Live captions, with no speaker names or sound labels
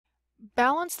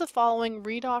Balance the following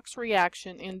redox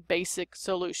reaction in basic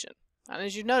solution. And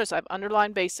as you notice, I've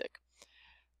underlined basic.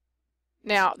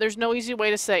 Now, there's no easy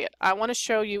way to say it. I want to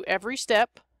show you every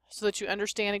step so that you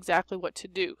understand exactly what to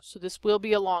do. So this will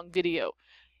be a long video.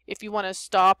 If you want to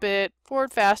stop it,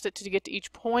 forward fast it to get to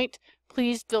each point,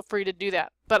 please feel free to do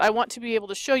that. But I want to be able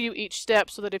to show you each step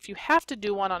so that if you have to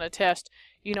do one on a test,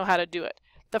 you know how to do it.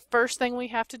 The first thing we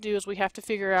have to do is we have to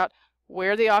figure out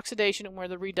where the oxidation and where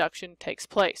the reduction takes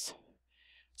place.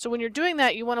 So when you're doing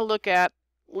that, you want to look at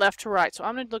left to right. So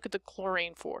I'm going to look at the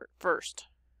chlorine for it first.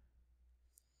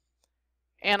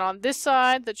 And on this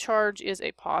side, the charge is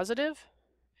a positive,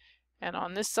 and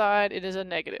on this side, it is a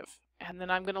negative. And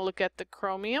then I'm going to look at the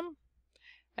chromium,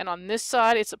 and on this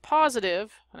side, it's a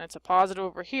positive, and it's a positive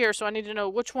over here, so I need to know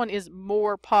which one is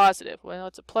more positive. Well,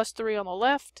 it's a +3 on the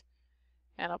left,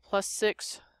 and a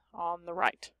 +6 on the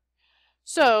right.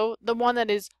 So the one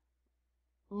that is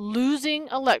losing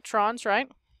electrons, right,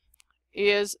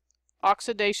 is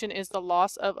oxidation is the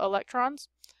loss of electrons.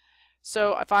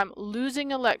 So if I'm losing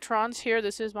electrons here,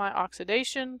 this is my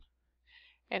oxidation,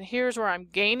 and here's where I'm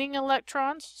gaining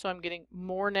electrons, so I'm getting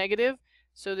more negative,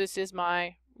 so this is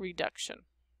my reduction.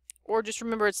 Or just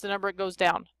remember, it's the number it goes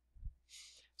down.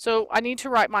 So I need to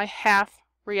write my half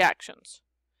reactions.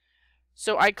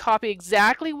 So I copy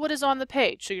exactly what is on the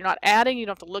page, so you're not adding, you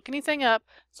don't have to look anything up.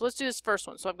 So let's do this first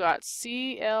one. So I've got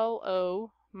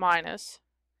ClO minus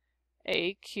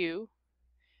AQ,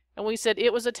 and we said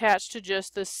it was attached to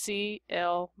just the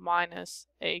Cl minus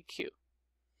AQ.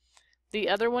 The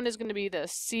other one is going to be the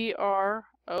CrOH4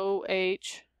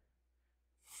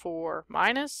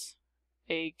 minus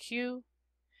AQ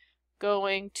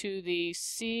going to the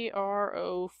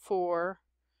CrO4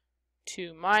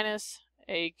 2 minus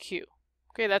AQ.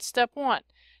 Okay, that's step one.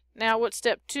 Now what's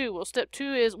step two? Well, step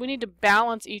two is we need to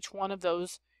balance each one of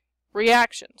those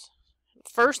reactions.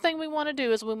 First thing we want to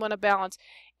do is we want to balance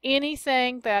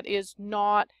anything that is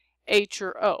not H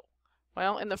or O.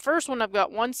 Well, in the first one, I've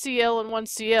got one Cl and one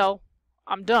Cl.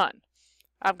 I'm done.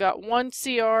 I've got one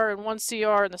Cr and one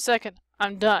Cr in the second.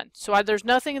 I'm done. So there's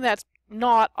nothing that's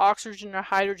not oxygen or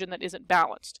hydrogen that isn't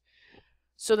balanced.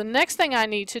 So the next thing I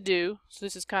need to do, so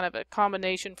this is kind of a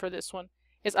combination for this one,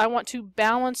 is I want to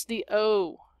balance the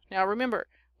O. Now remember,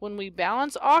 when we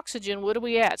balance oxygen, what do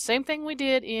we add? Same thing we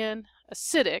did in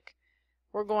acidic.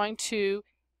 We're going to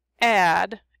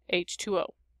add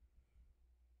H2O.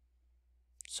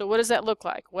 So what does that look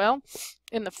like? Well,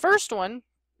 in the first one,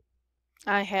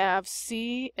 I have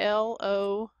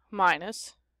ClO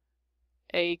minus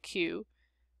AQ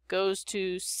goes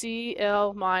to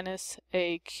Cl minus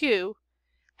AQ.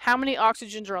 How many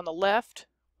oxygens are on the left?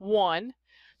 1.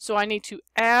 So I need to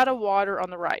add a water on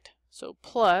the right. So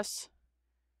plus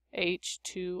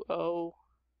H2O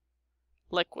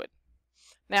liquid.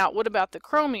 Now, what about the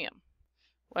chromium?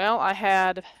 Well, I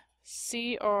had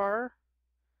CrOH4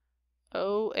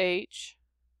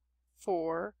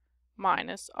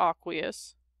 minus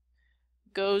aqueous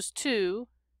goes to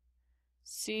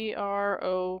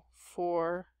CrO4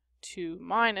 2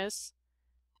 minus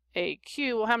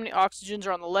AQ. Well, how many oxygens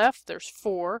are on the left? There's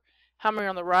 4. How many are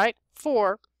on the right?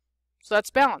 4. So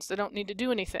that's balanced. They don't need to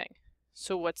do anything.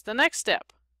 So what's the next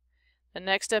step? The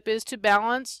next step is to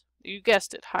balance, you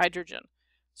guessed it, hydrogen.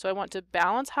 So I want to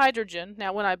balance hydrogen.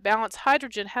 Now when I balance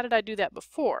hydrogen, how did I do that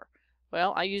before?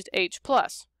 Well, I used H+. I'm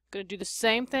going to do the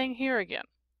same thing here again.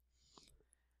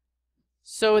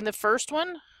 So in the first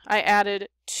one, I added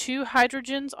 2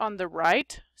 hydrogens on the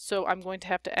right. So I'm going to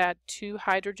have to add 2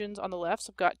 hydrogens on the left.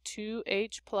 So I've got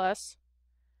 2H+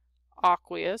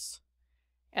 aqueous.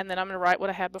 And then I'm going to write what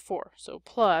I had before. So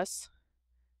plus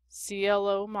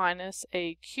ClO minus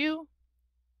AQ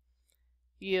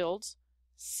yields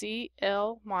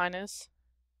Cl minus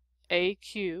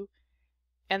AQ,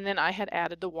 and then I had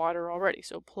added the water already,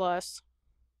 so plus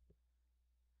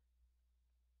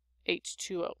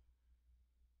H2O.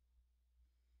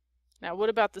 Now what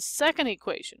about the second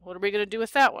equation? What are we going to do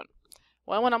with that one?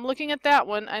 Well, when I'm looking at that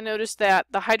one, I notice that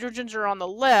the hydrogens are on the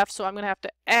left, so I'm going to have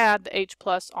to add the H+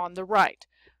 on the right.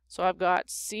 So I've got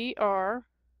CrOH4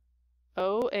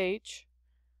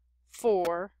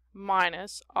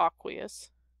 minus aqueous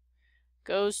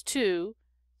goes to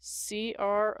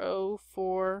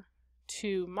CrO4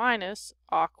 2 minus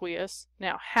aqueous.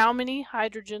 Now, how many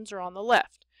hydrogens are on the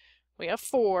left? We have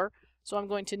 4, so I'm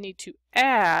going to need to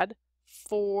add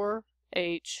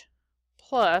 4H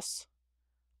plus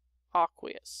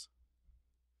aqueous.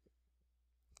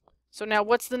 So now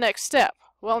what's the next step?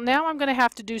 Well, now I'm going to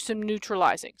have to do some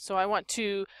neutralizing. So I want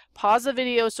to pause the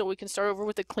video so we can start over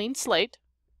with a clean slate.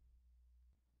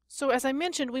 So as I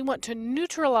mentioned, we want to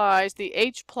neutralize the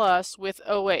H+ with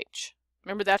OH.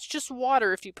 Remember, that's just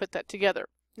water if you put that together.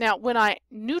 Now, when I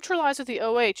neutralize with the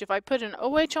OH, if I put an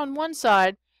OH on one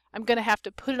side, I'm going to have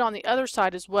to put it on the other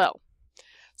side as well.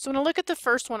 So when I look at the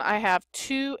first one, I have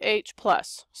 2H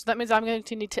plus. So that means I'm going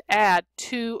to need to add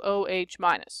 2OH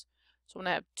minus. So when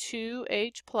I have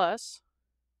 2H plus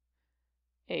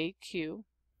AQ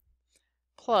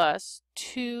plus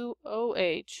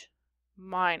 2OH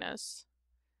minus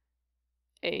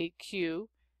AQ,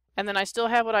 and then I still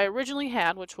have what I originally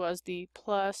had, which was the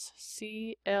plus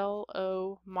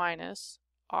ClO minus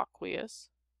aqueous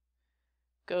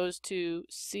goes to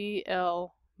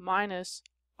Cl minus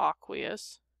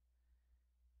aqueous.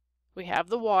 We have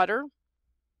the water.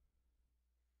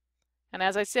 And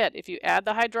as I said, if you add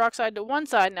the hydroxide to one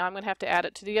side, now I'm going to have to add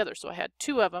it to the other. So I had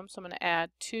two of them, so I'm going to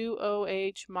add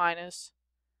 2OH minus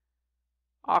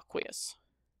aqueous.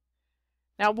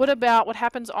 Now what about what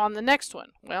happens on the next one?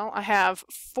 Well, I have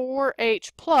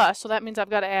 4H plus, so that means I've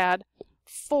got to add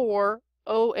 4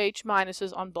 OH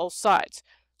minuses on both sides.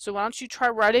 So why don't you try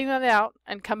writing that out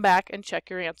and come back and check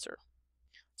your answer.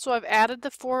 So I've added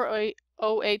the 4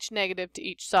 OH negative to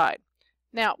each side.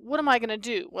 Now, what am I going to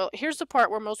do? Well, here's the part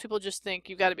where most people just think,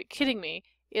 you've got to be kidding me,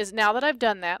 is now that I've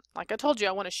done that, like I told you,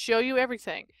 I want to show you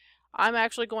everything. I'm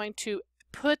actually going to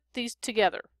put these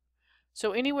together.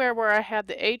 So anywhere where I had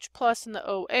the H plus and the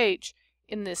OH,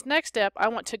 in this next step, I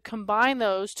want to combine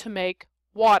those to make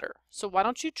water. So why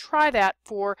don't you try that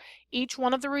for each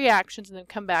one of the reactions and then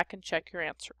come back and check your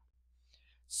answer.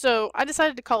 So I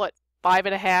decided to call it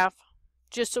 5.5,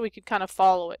 just so we could kind of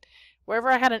follow it. Wherever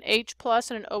I had an H plus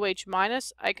and an OH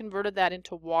minus, I converted that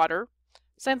into water.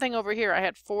 Same thing over here. I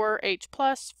had 4H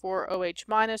plus, 4 OH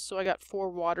minus, so I got 4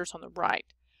 waters on the right.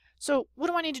 So what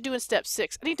do I need to do in step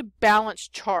 6? I need to balance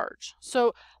charge.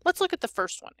 So let's look at the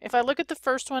first one. If I look at the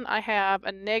first one, I have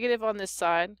a negative on this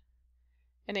side,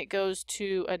 and it goes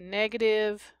to a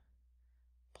negative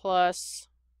plus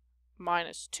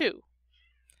minus 2.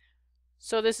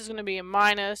 So this is going to be a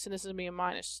minus, and this is going to be a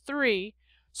minus 3.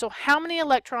 So how many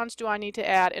electrons do I need to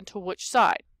add into which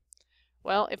side?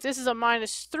 Well, if this is a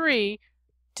minus 3,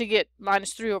 to get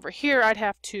minus 3 over here, I'd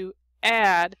have to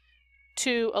add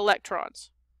 2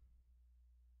 electrons.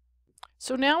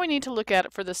 So now we need to look at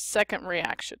it for the second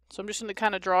reaction. So I'm just going to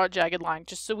kind of draw a jagged line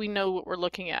just so we know what we're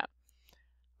looking at.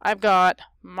 I've got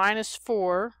minus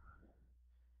 4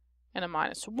 and a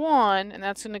minus 1, and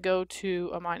that's going to go to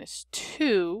a minus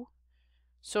 2.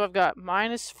 So I've got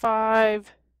minus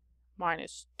 5,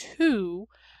 minus 2.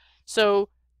 So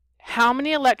how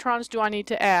many electrons do I need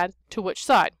to add to which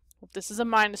side? If this is a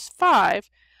minus 5,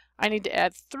 I need to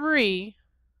add 3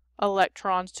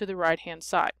 electrons to the right-hand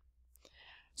side.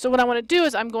 So what I want to do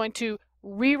is I'm going to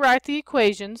rewrite the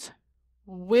equations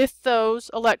with those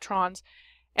electrons,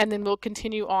 and then we'll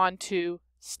continue on to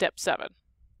step 7.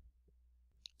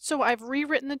 So I've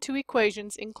rewritten the two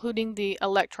equations, including the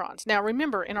electrons. Now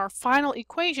remember, in our final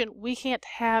equation, we can't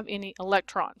have any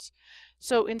electrons.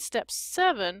 So in step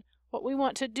 7, what we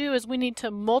want to do is we need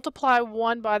to multiply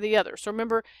one by the other. So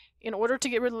remember, in order to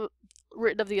get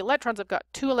rid of the electrons, I've got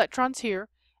 2 electrons here,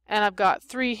 and I've got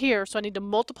 3 here, so I need to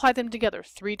multiply them together,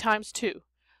 3 times 2.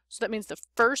 So that means the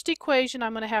first equation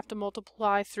I'm going to have to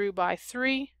multiply through by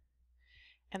 3,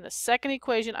 and the second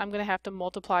equation I'm going to have to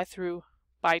multiply through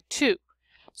by 2.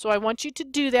 So I want you to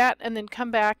do that and then come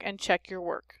back and check your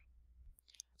work.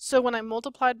 So when I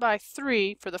multiplied by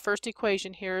 3 for the first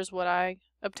equation, here's what I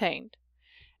obtained.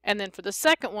 And then for the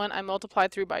second one, I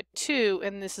multiplied through by 2,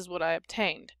 and this is what I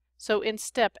obtained. So in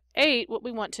step 8, what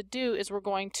we want to do is we're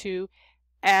going to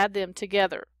add them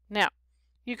together. Now,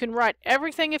 you can write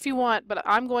everything if you want, but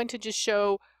I'm going to just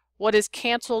show what is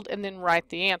canceled and then write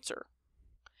the answer.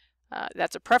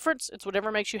 That's a preference. It's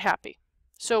whatever makes you happy.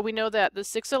 So we know that the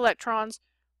 6 electrons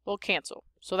will cancel.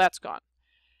 So that's gone.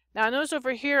 Now notice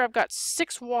over here I've got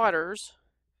 6 waters,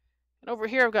 and over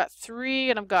here I've got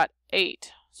 3 and I've got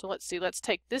 8. So let's see, let's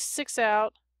take this 6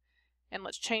 out and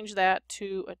let's change that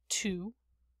to a 2.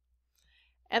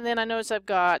 And then I notice I've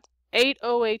got 8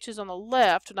 OHs on the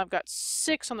left and I've got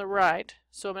 6 on the right.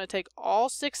 So I'm going to take all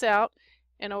 6 out,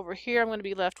 and over here I'm going to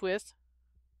be left with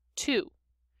 2.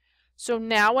 So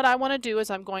now what I want to do is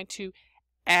I'm going to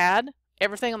add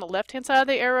everything on the left hand side of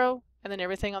the arrow and then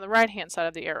everything on the right hand side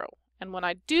of the arrow. And when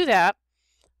I do that,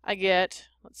 I get,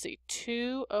 let's see,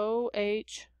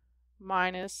 2OH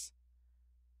minus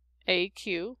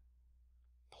AQ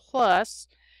plus,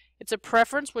 it's a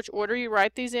preference which order you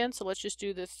write these in, so let's just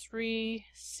do the 3ClO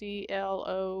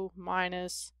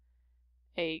minus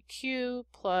AQ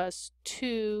plus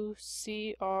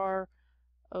 2CrOH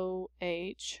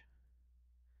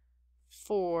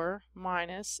 4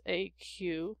 minus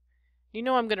AQ. You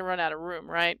know I'm going to run out of room,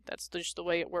 right? That's just the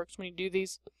way it works when you do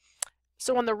these.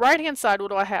 So on the right-hand side,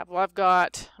 what do I have? Well, I've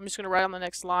got, I'm just going to write on the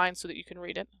next line so that you can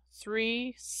read it,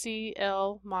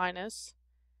 3Cl minus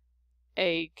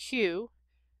AQ.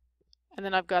 And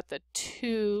then I've got the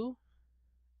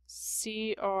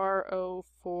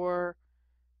 2CrO4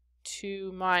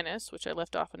 2 minus, which I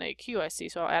left off an AQ, I see,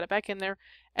 so I'll add it back in there.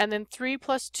 And then 3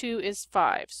 plus 2 is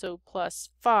 5, so plus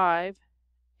 5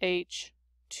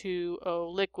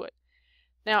 H2O liquid.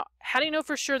 Now, how do you know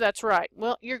for sure that's right?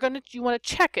 Well, you want to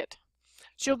check it.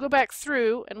 So you'll go back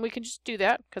through, and we can just do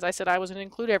that, because I said I was going to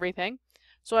include everything.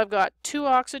 So I've got 2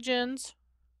 oxygens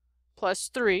plus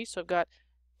 3, so I've got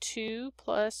 2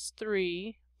 plus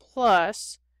 3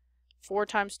 plus 4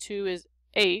 times 2 is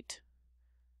 8.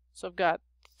 So I've got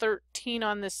 13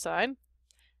 on this side.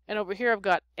 And over here I've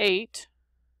got 8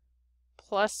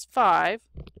 plus 5,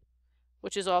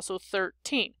 which is also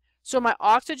 13. So my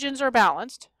oxygens are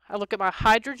balanced. I look at my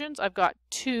hydrogens. I've got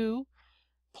 2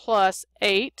 plus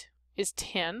 8 is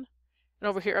 10. And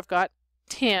over here I've got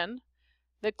 10.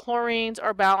 The chlorines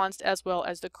are balanced as well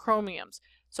as the chromiums.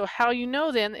 So how you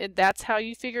know then, that's how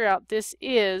you figure out this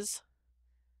is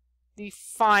the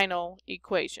final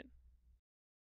equation.